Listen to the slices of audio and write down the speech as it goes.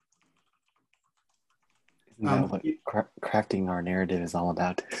Isn't that what crafting our narrative is all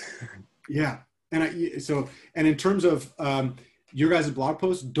about? Yeah, and and in terms of your guys' blog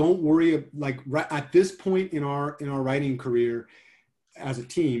posts, don't worry. Like right at this point in our writing career as a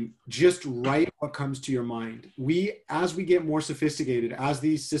team, just write what comes to your mind. As we get more sophisticated, as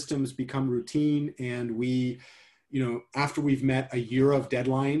these systems become routine, and after we've met a year of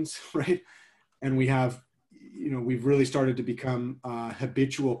deadlines, right, and we've really started to become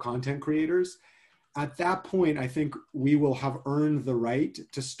habitual content creators. At that point, I think we will have earned the right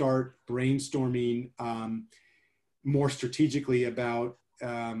to start brainstorming more strategically about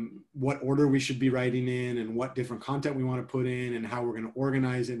what order we should be writing in and what different content we want to put in and how we're going to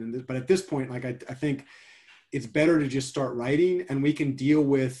organize it. But at this point, like I think it's better to just start writing, and we can deal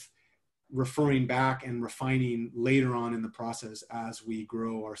with referring back and refining later on in the process as we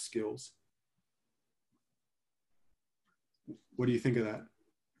grow our skills. What do you think of that?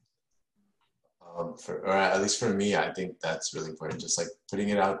 Or at least for me, I think that's really important. Just like putting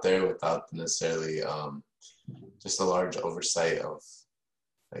it out there without necessarily just a large oversight of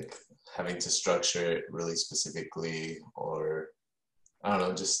like having to structure it really specifically, or I don't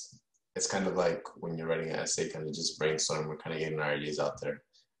know, just it's kind of like when you're writing an essay, kind of just brainstorm. We're kind of getting our ideas out there.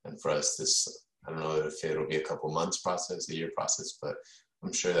 And for us, I don't know if it'll be a couple months process, a year process, but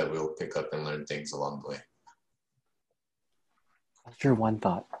I'm sure that we'll pick up and learn things along the way. I'll share one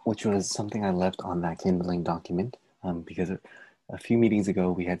thought, which was something I left on that Kindling document, because a few meetings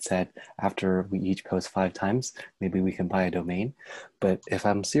ago we had said after we each post 5 times, maybe we can buy a domain. But if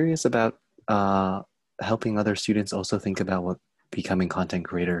I'm serious about helping other students also think about what becoming content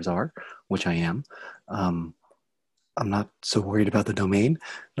creators are, which I am, I'm not so worried about the domain,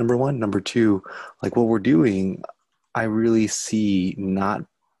 number one. Number two, like what we're doing, I really see not,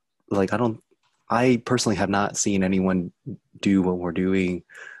 like I personally have not seen anyone do what we're doing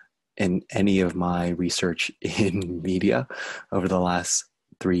in any of my research in media over the last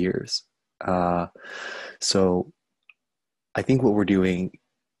 3 years. So I think what we're doing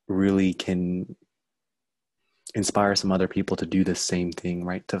really can inspire some other people to do the same thing,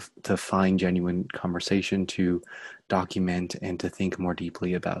 right? To find genuine conversation, to document, and to think more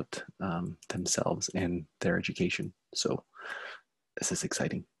deeply about themselves and their education. So this is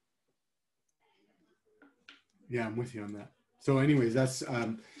exciting. Yeah, I'm with you on that. So anyways, that's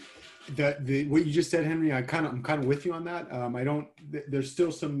what you just said, Henry. I'm kind of with you on that. There's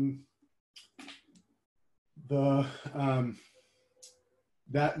still some, that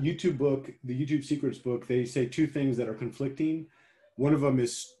YouTube book, the YouTube Secrets book, they say 2 things that are conflicting. One of them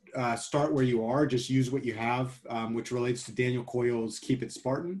is start where you are, just use what you have, which relates to Daniel Coyle's Keep It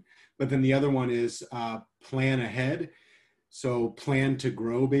Spartan. But then the other one is plan ahead. So plan to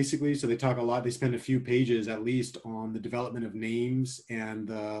grow, basically. So they talk a lot, they spend a few pages at least on the development of names and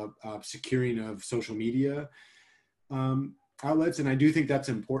the securing of social media outlets. And I do think that's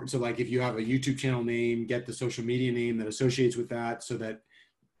important. So like if you have a YouTube channel name, get the social media name that associates with that, so that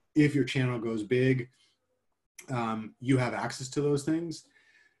if your channel goes big, you have access to those things.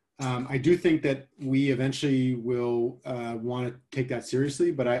 I do think that we eventually will want to take that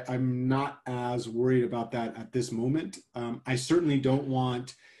seriously, but I'm not as worried about that at this moment. I certainly don't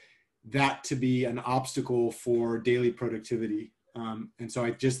want that to be an obstacle for daily productivity. And so I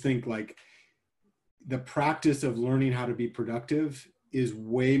just think like the practice of learning how to be productive is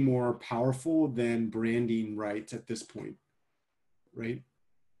way more powerful than branding rights at this point, right?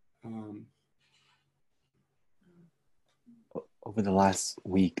 Over the last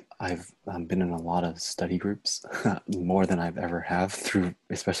week, I've been in a lot of study groups, more than I've ever have through,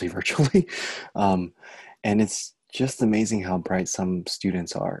 especially virtually. And it's just amazing how bright some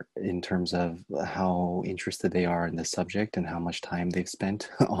students are in terms of how interested they are in the subject and how much time they've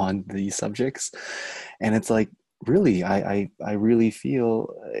spent on these subjects. And it's like, really, I really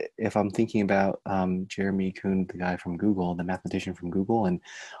feel, if I'm thinking about Jeremy Kuhn, the guy from Google, the mathematician from Google, and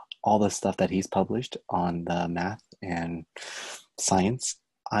all the stuff that he's published on the math and science,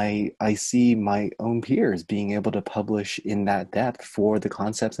 I see my own peers being able to publish in that depth for the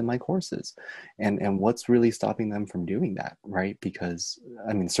concepts in my courses. And what's really stopping them from doing that, right? Because,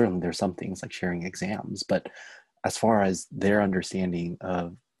 I mean, certainly there's some things like sharing exams, but as far as their understanding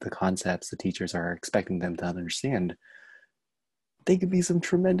of the concepts the teachers are expecting them to understand, they could be some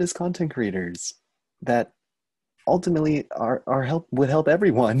tremendous content creators that ultimately would help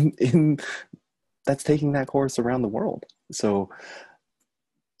everyone in that's taking that course around the world. So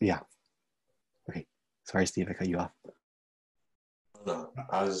yeah. Okay. Sorry, Steve, I cut you off. No,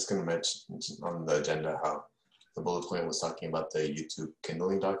 I was just going to mention on the agenda how the bullet point was talking about the YouTube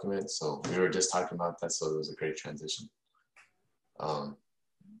Kindling document. So we were just talking about that. So it was a great transition.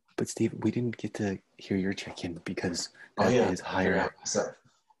 But Steve, we didn't get to hear your check-in because Oh that yeah, is I higher forgot. up. So,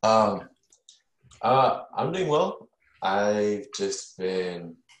 um, I'm doing well. I've just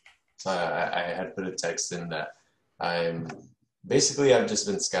been. So I had put a text in that I'm I've just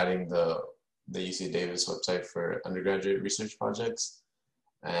been scouting the UC Davis website for undergraduate research projects,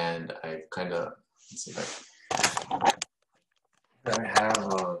 and I kind of let's see if I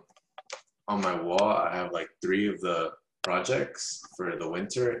have on my wall. I have like 3 of the projects for the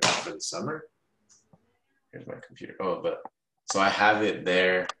winter and for the summer. Here's my computer. Oh, but so I have it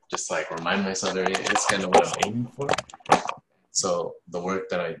there, just like remind myself that it's kind of what I'm aiming for. So the work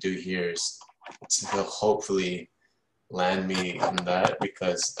that I do here is to hopefully land me in that,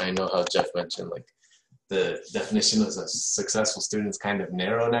 because I know how Jeff mentioned, like the definition of a successful student is kind of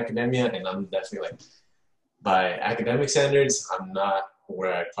narrow in academia, and I'm definitely like, by academic standards, I'm not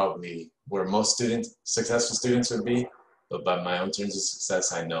where most successful students would be, but by my own terms of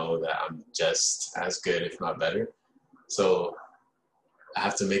success, I know that I'm just as good, if not better. So I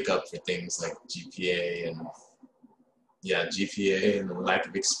have to make up for things like GPA and the lack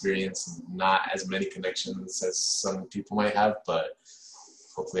of experience and not as many connections as some people might have, but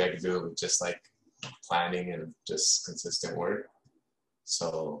hopefully I can do it with just like planning and just consistent work.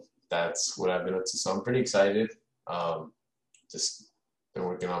 So that's what I've been up to. So I'm pretty excited. Just been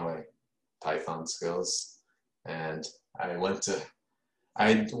working on my Python skills, and I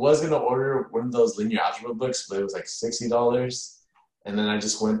was gonna order one of those linear algebra books, but it was like $60. And then I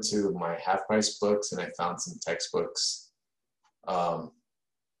just went to my half price books and I found some textbooks. Although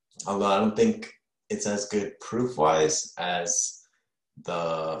I don't think it's as good proof wise as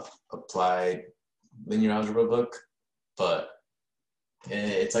the applied linear algebra book, but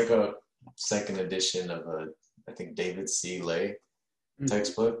it's like a second edition of I think David C. Lay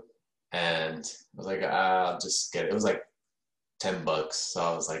textbook. And I was like, I'll just get it. It was like $10. So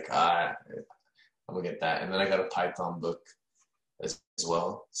I was like, I'm gonna get that. And then I got a Python book as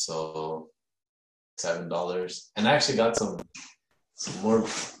well. So $7. And I actually got some more,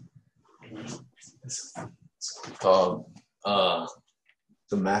 it's called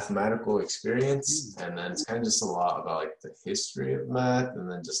The Mathematical Experience. And then it's kind of just a lot about like the history of math, and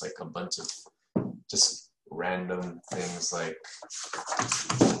then just like a bunch of just random things like.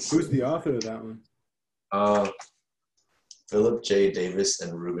 Who's the author of that one? Philip J. Davis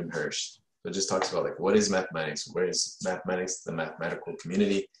and Reuben Hirsch. So it just talks about like, what is mathematics? Where is mathematics, the mathematical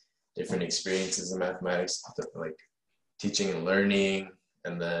community, different experiences in mathematics, like teaching and learning.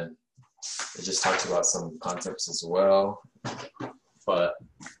 And then it just talks about some concepts as well. But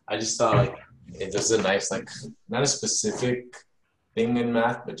I just thought like it was a nice, like not a specific thing in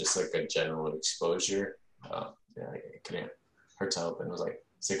math, but just like a general exposure. It couldn't hurt to help. And it was like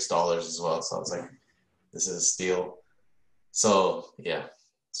 $6 as well. So I was like, this is a steal. So yeah,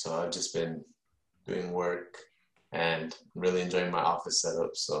 so I've just been doing work and really enjoying my office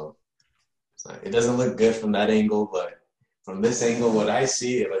setup. So it doesn't look good from that angle, but from this angle, what I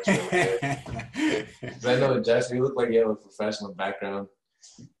see, it looks really good. Because I know, Jeff, you look like you have a professional background,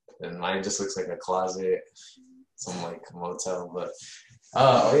 and mine just looks like a closet, some like motel. But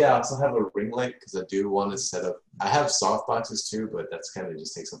I also have a ring light because I do want to set up. I have soft boxes too, but that's kind of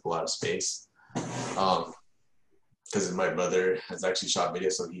just takes up a lot of space. Because my brother has actually shot video,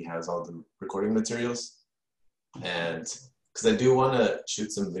 so he has all the recording materials. And because I do want to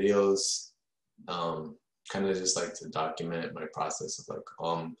shoot some videos, kind of just like to document my process of like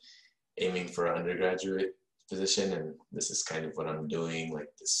aiming for an undergraduate position, and this is kind of what I'm doing, like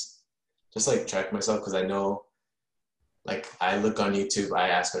this, just like track myself, because I know, like I look on YouTube, I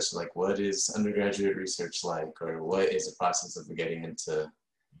ask questions like, what is undergraduate research like, or what is the process of getting into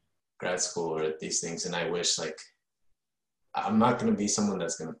grad school, or these things, and I wish like, I'm not going to be someone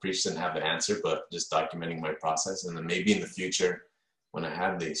that's going to preach and have the answer, but just documenting my process. And then maybe in the future, when I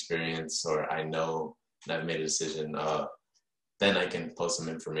have the experience or I know and I've made a decision, then I can post some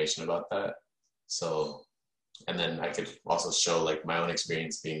information about that. So, and then I could also show like my own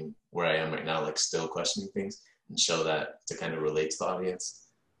experience being where I am right now, like still questioning things, and show that to kind of relate to the audience.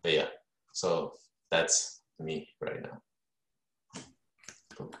 But yeah, so that's me right now.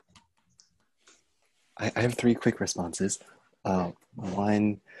 Cool. I have 3 quick responses.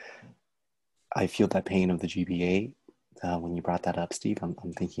 One, I feel that pain of the GPA. When you brought that up, Steve, I'm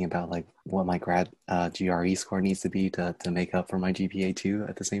thinking about like what my grad GRE score needs to be to make up for my GPA too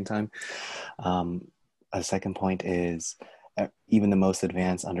at the same time. A second point is even the most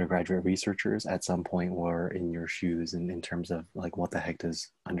advanced undergraduate researchers at some point were in your shoes in terms of like what the heck does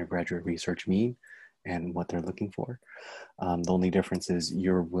undergraduate research mean and what they're looking for. The only difference is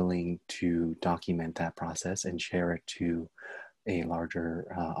you're willing to document that process and share it to a larger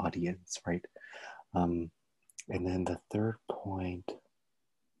audience, right? And then the third point,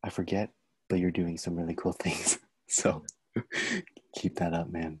 I forget, but you're doing some really cool things. So keep that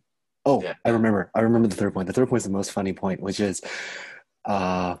up, man. Oh, Yeah. I remember the third point. The third point is the most funny point, which is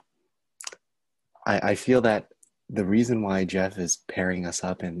uh, I feel that the reason why Jeff is pairing us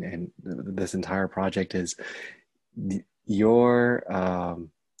up and this entire project is your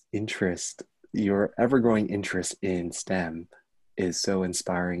interest, your ever-growing interest in STEM is so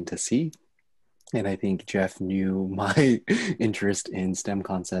inspiring to see. And I think Jeff knew my interest in STEM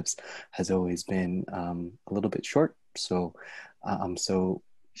concepts has always been a little bit short. So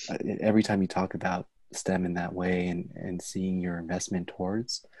every time you talk about STEM in that way and seeing your investment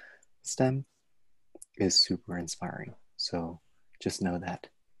towards STEM is super inspiring. So just know that.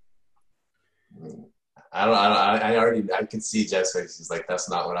 I already, I can see Jeff's face. He's like, that's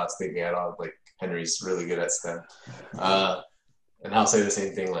not what I was thinking at all. Like, Henry's really good at STEM. And I'll say the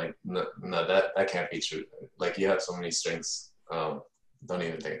same thing, like, no, that can't be true. Like, you have so many strengths. Don't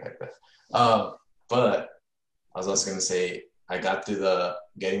even think like that. But I was also going to say, I got through the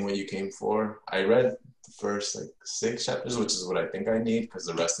Getting What You Came For. I read the first, like, 6 chapters, which is what I think I need, because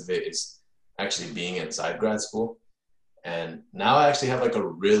the rest of it is actually being inside grad school. And now I actually have, like, a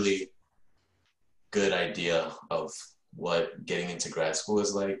really good idea of what getting into grad school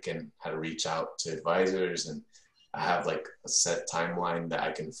is like and how to reach out to advisors, and I have like a set timeline that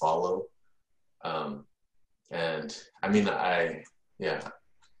I can follow. And I mean, I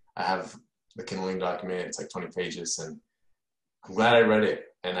have the Kindling document. It's like 20 pages, and I'm glad I read it.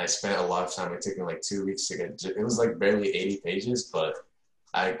 And I spent a lot of time. It took me like 2 weeks to get. It was like barely 80 pages, but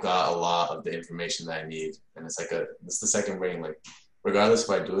I got a lot of the information that I need. And it's the second brain. Like, regardless if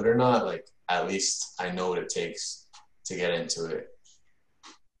I do it or not, like, at least I know what it takes to get into it.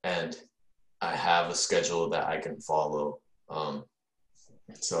 And I have a schedule that I can follow.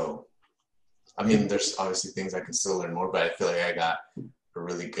 So, I mean, there's obviously things I can still learn more, but I feel like I got a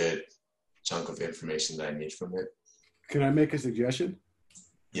really good chunk of information that I need from it. Can I make a suggestion?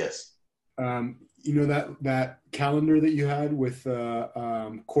 Yes. You know that calendar that you had with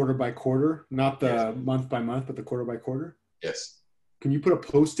quarter by quarter, not the month by month, but the quarter by quarter? Yes. Can you put a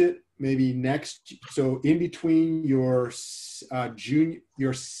Post-it maybe next? So in between your second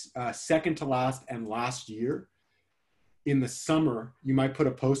to last and last year, in the summer, you might put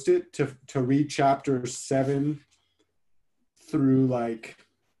a Post-it to read chapters 7 through like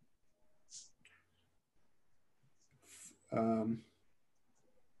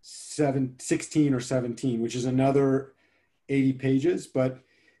 16 or 17, which is another 80 pages. But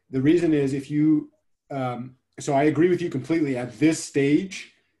the reason is if you, so I agree with you completely. At this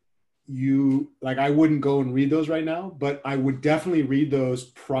stage, I wouldn't go and read those right now, but I would definitely read those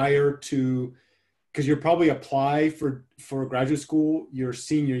prior to, because you'll probably apply for graduate school your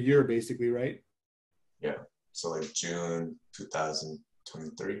senior year, basically, right? Yeah. So like June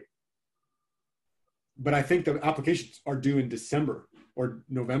 2023. But I think the applications are due in December or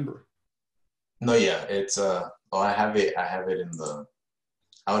November. No, yeah, it's I have it in the,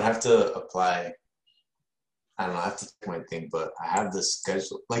 I would have to apply. I don't know, I have to check my thing, but I have the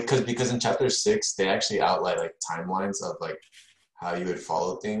schedule, like, because in chapter 6 they actually outline like timelines of like how you would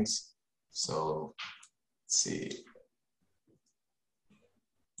follow things. So let's see,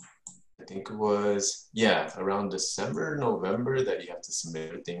 I think it was around December, November that you have to submit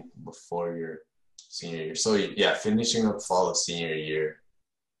everything before your senior year. So yeah, finishing up fall of senior year.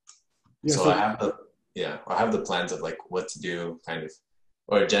 Yeah, so I have the plans of like what to do, kind of,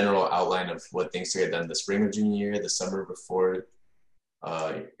 or a general outline of what things to get done the spring of junior year, the summer before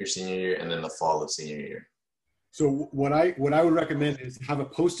your senior year, and then the fall of senior year. So what I would recommend is have a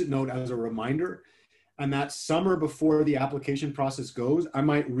Post-it note as a reminder, and that summer before the application process goes, I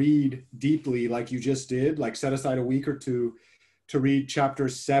might read deeply like you just did, like set aside a week or two to read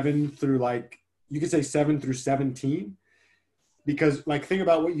chapters 7 through, like, you could say 7 through 17, because like think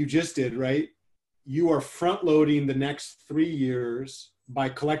about what you just did, right? You are front loading the next 3 years by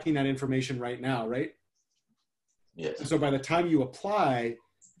collecting that information right now, right? Yes. And so by the time you apply,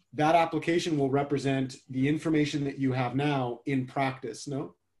 that application will represent the information that you have now in practice,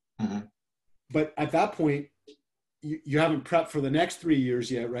 no? Mm-hmm. But at that point, you haven't prepped for the next 3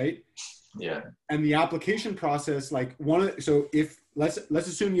 years yet, right? Yeah. And the application process, like so if let's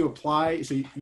assume you apply, so